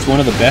it's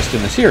one of the best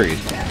in the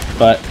series,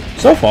 but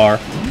so far,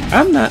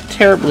 I'm not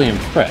terribly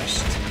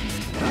impressed.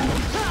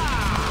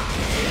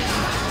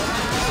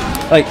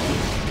 Like,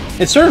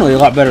 it's certainly a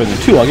lot better than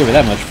 2, I'll give it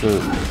that much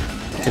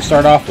to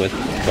start off with,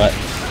 but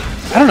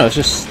I don't know, it's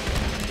just...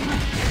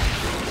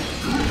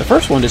 The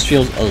first one just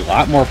feels a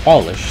lot more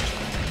polished.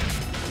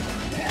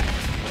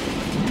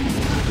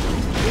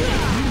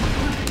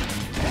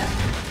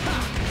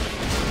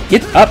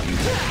 Get up, you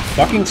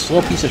fucking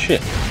slow piece of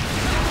shit.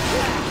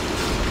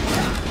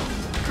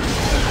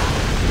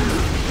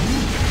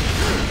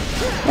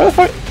 Where the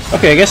fuck?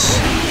 Okay, I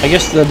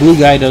guess the blue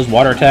guy does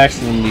water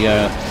attacks and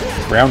the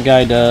brown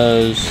guy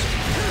does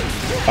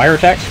fire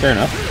attacks. Fair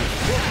enough.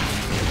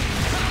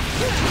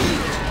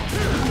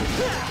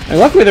 And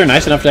luckily, they're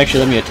nice enough to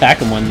actually let me attack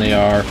them when the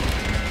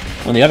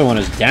other one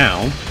is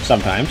down.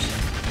 Sometimes.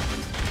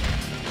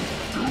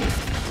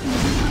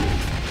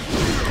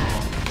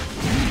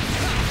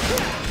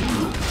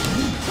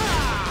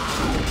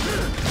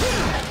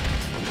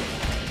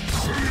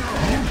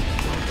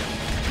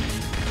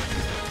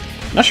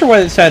 Not sure why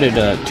they decided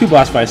 2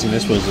 boss fights in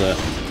this was a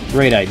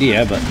great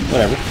idea, but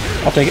whatever.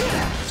 I'll take it.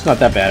 It's not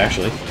that bad,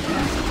 actually.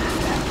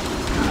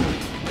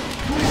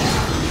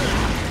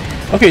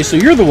 Okay, so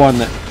you're the one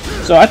that...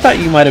 So I thought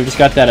you might have just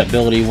got that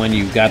ability when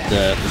you got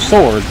the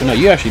sword, but no,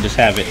 you actually just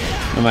have it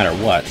no matter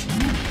what.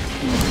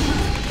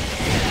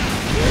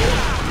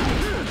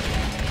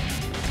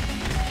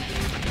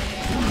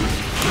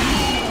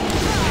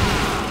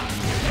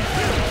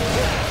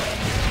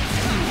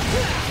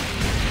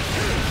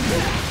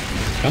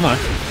 Come on.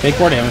 Take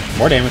more damage,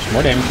 more damage,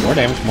 more damage, more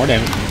damage, more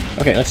damage.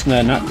 Okay, let's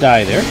not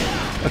die there.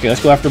 Okay,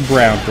 let's go after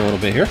Brown for a little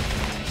bit here.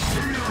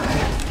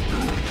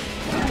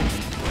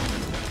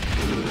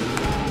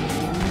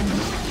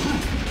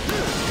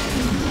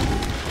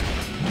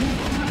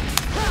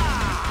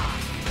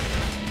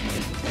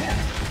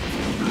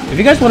 If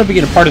you guys want to be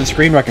a part of the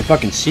screen where I can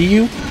fucking see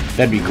you,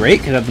 that'd be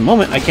great, because at the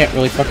moment I can't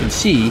really fucking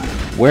see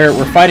where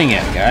we're fighting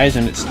at, guys,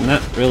 and it's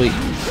not really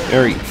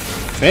very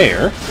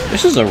fair.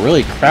 This is a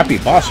really crappy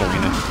boss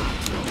arena.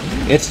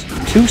 It's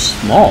too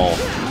small.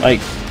 Like,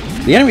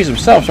 the enemies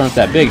themselves aren't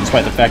that big,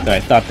 despite the fact that I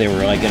thought they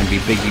were like going to be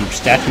big, huge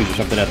statues or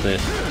something at the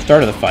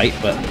start of the fight.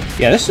 But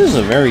yeah, this is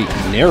a very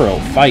narrow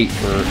fight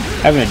for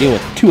having to deal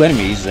with 2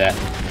 enemies that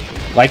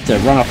like to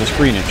run off the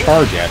screen and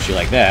charge at you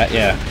like that.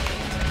 Yeah.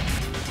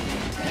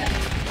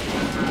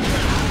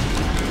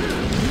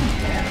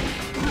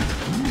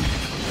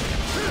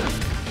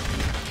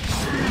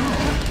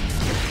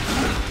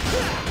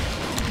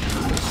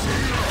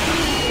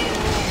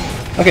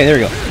 Okay, there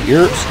we go.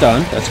 You're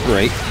stunned. That's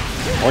great.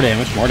 More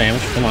damage, more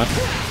damage. Come on.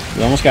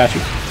 We almost got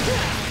you.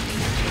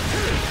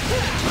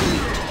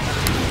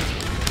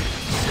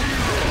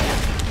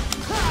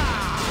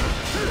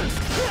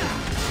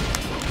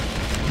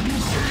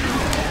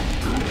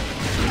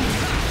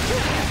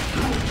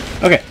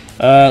 Okay,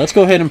 let's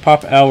go ahead and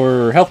pop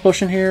our health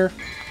potion here.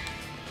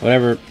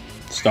 Whatever.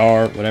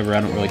 Star, whatever.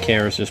 I don't really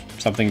care. It's just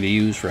something to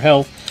use for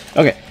health.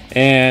 Okay,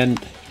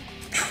 and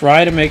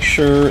try to make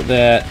sure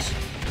that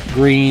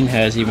Green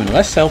has even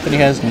less health than he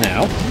has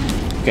now.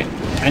 Okay,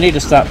 I need to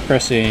stop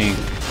pressing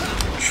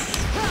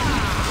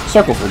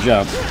circle for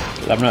jump.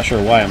 I'm not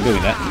sure why I'm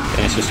doing that,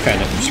 and it's just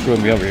kind of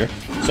screwing me over here.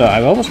 So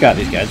I've almost got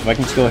these guys. If I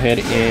can just go ahead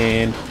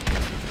and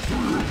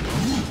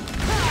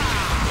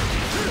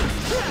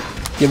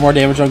get more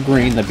damage on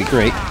Green, that'd be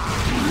great.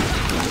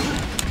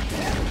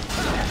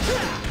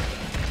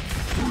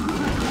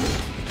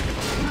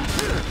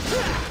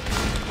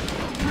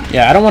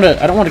 Yeah, I don't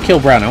want to kill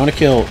Brown. I want to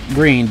kill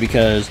Green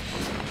because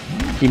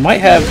he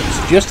might have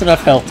just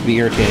enough health to be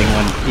irritating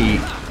when he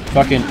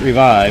fucking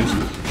revives,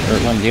 or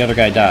when the other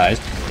guy dies.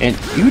 And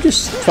you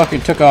just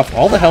fucking took off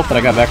all the health that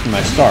I got back from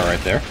my star right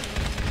there.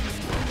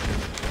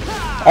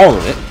 All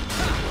of it.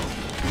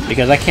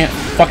 Because I can't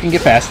fucking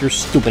get past your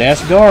stupid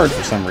ass guard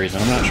for some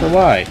reason. I'm not sure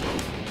why.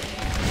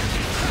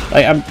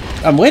 Like,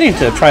 I'm waiting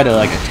to try to,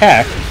 like,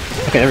 attack.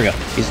 Okay, there we go.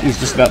 He's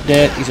just about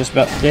dead. He's just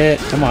about dead.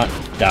 Come on.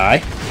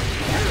 Die.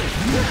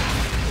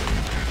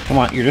 Come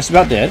on. You're just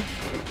about dead.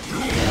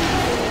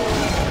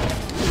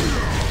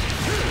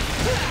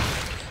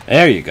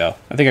 There you go.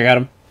 I think I got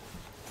him.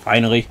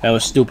 Finally. That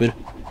was stupid.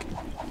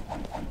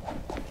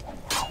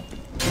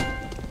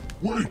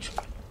 Wait!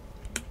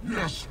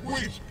 Yes,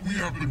 wait! We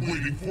have been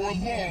waiting for a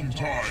long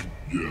time!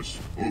 Yes,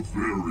 a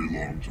very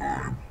long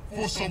time.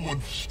 For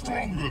someone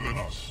stronger than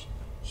us.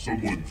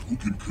 Someone who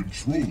can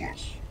control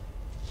us.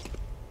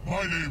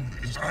 My name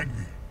is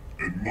Agni.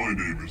 And my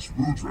name is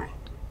Rudra.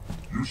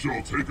 You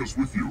shall take us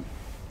with you.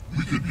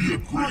 We could be a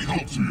great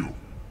help to you.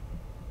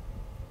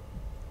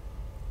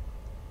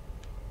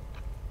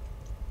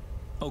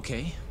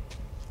 Okay,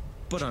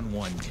 but on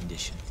one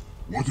condition.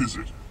 What is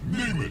it?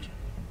 Name it!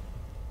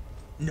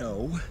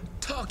 No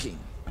talking.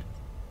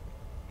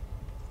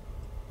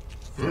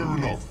 Fair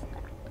enough.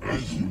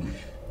 As you wish.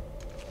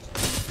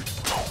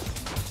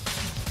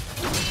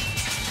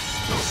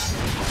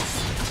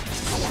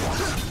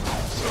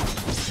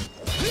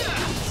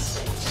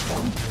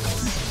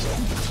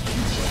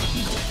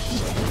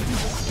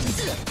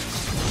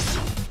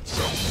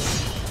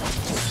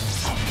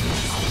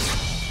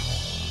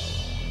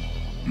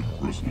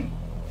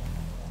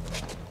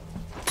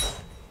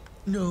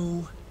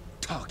 No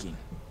talking.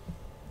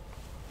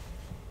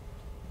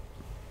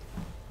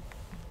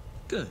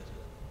 Good.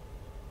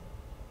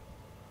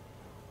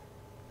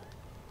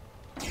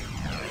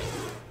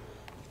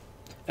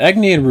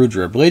 Agni and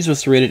Rudra, blades with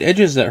serrated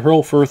edges that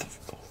hurl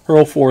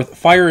forth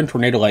fire and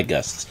tornado-like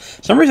gusts.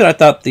 For some reason I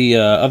thought the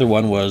other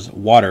one was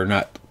water,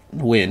 not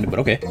wind, but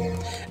okay.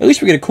 At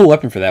least we get a cool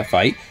weapon for that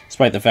fight,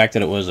 despite the fact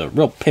that it was a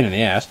real pain in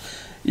the ass.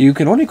 You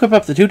can only equip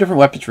up to 2 different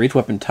weapons for each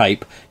weapon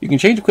type. You can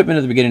change equipment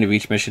at the beginning of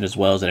each mission as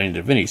well as at any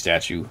divinity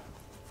statue.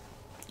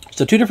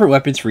 So 2 different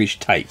weapons for each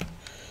type.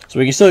 So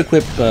we can still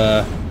equip...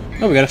 oh,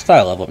 we got a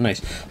style level up.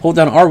 Nice. Hold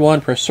down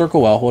R1, press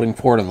circle while holding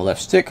forward on the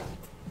left stick.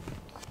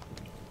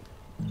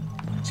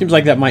 Seems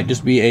like that might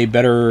just be a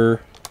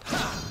better...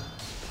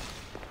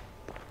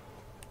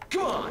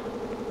 Come on.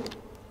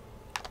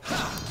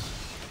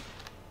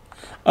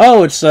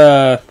 Oh, it's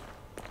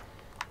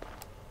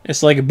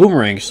like a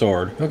boomerang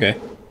sword. Okay.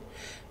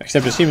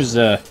 Except it seems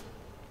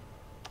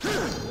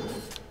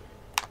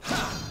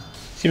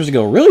seems to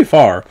go really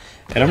far,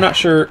 and I'm not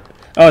sure.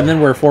 Oh, and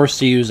then we're forced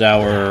to use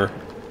our.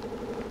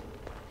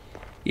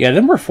 Yeah,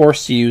 then we're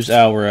forced to use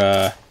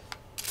our.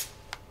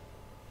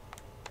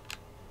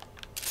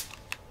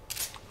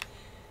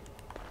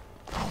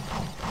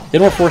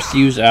 Then we're forced to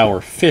use our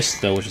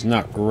fist, though, which is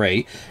not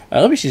great.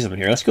 Let me see something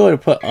here. Let's go ahead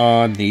and put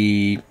on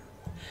the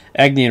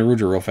Agni and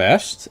Rudra real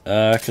fast,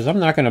 because I'm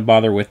not going to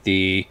bother with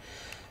the...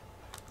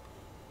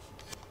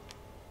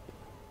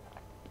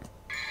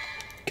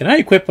 Can I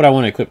equip what I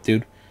want to equip,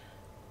 dude?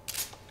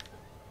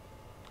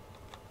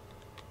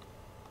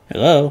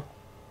 Hello?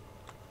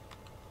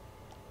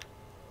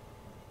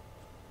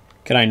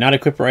 Can I not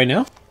equip it right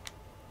now?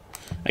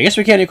 I guess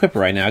we can't equip it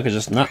right now, because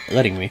it's not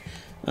letting me.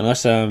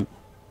 Unless, Okay,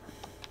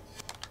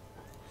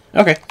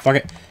 fuck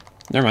it.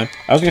 Never mind.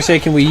 I was going to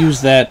say, can we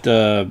use that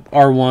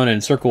R1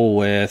 and circle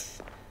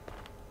with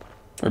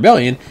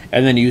Rebellion,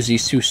 and then use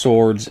these 2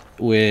 swords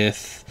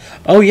with...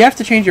 Oh, you have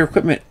to change your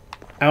equipment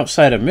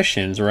outside of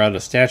missions or out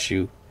of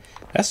statue.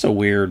 That's a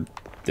weird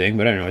thing,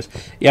 but anyways.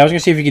 Yeah, I was going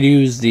to see if you could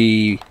use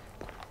the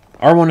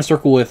R1 to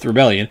circle with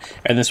Rebellion,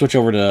 and then switch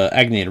over to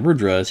Agni and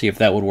Rudra, see if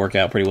that would work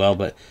out pretty well,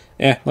 but,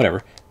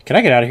 whatever. Can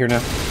I get out of here now?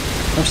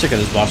 I'm sick of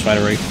this boss fight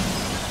already.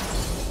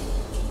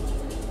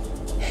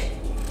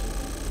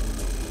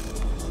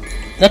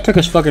 That took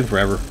us fucking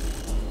forever.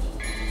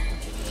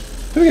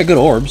 We got good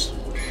orbs.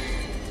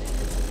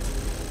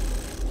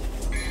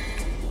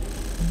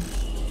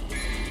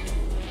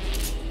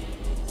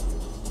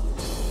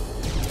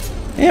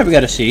 Yeah, we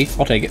got a C.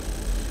 I'll take it.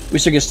 We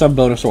still get some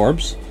bonus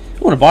orbs.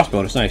 Oh, and a boss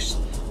bonus. Nice.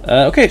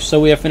 Okay, so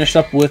we have finished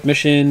up with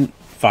mission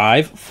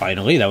 5.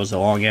 Finally, that was a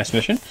long-ass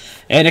mission.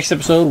 And next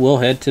episode, we'll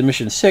head to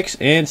mission 6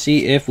 and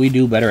see if we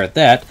do better at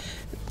that.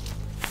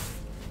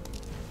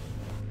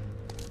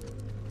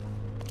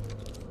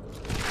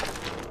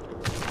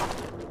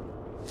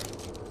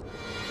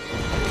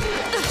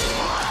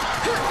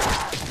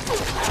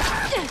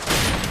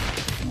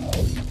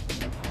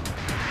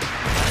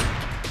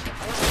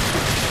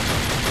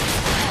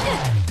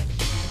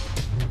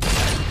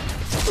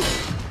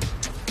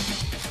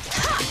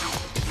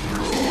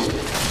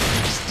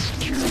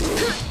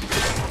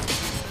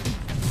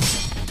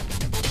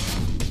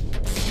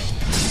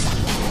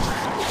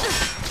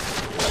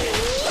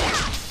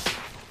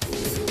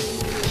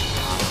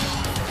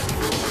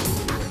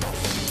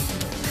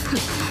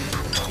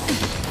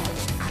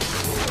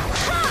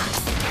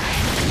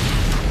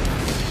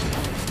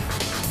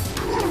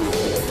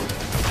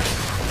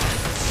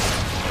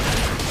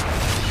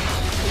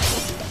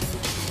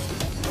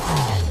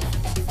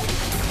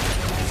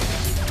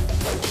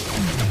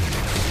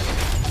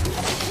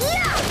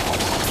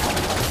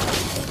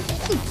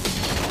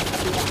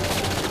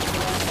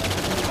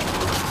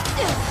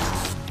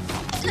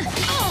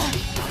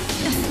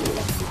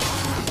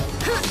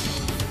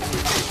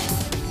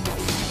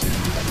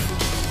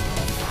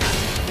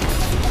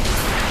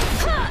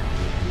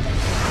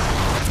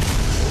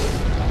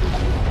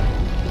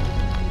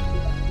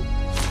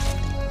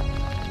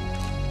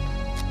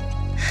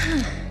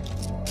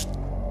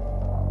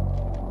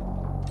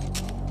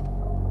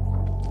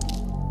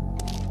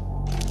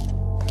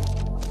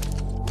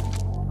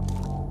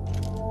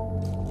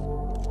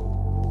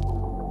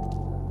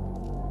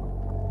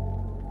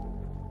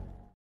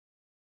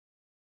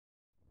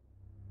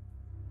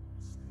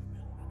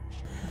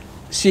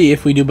 See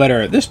if we do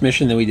better at this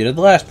mission than we did at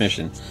the last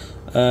mission.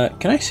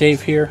 Can I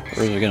save here,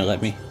 or is it going to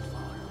let me?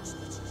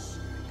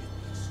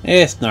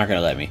 It's not going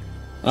to let me.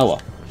 Oh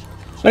well.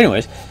 But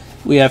anyways,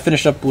 we have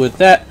finished up with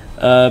that.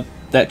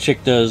 That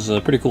chick does a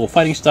pretty cool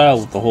fighting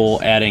style with the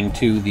whole adding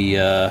to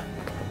the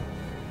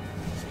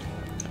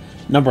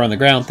number on the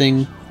ground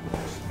thing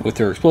with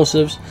her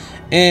explosives.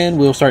 And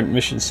we'll start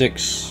mission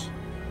 6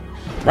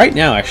 right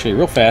now, actually,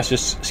 real fast.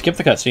 Just skip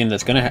the cutscene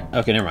that's going to...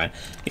 Okay, never mind.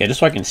 Yeah,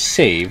 just so I can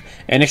save.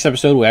 And next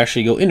episode, we'll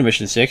actually go into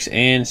mission 6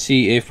 and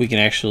see if we can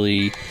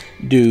actually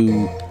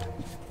do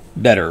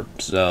better.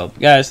 So,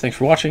 guys, thanks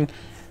for watching.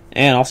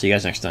 And I'll see you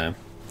guys next time.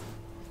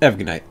 Have a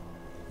good night.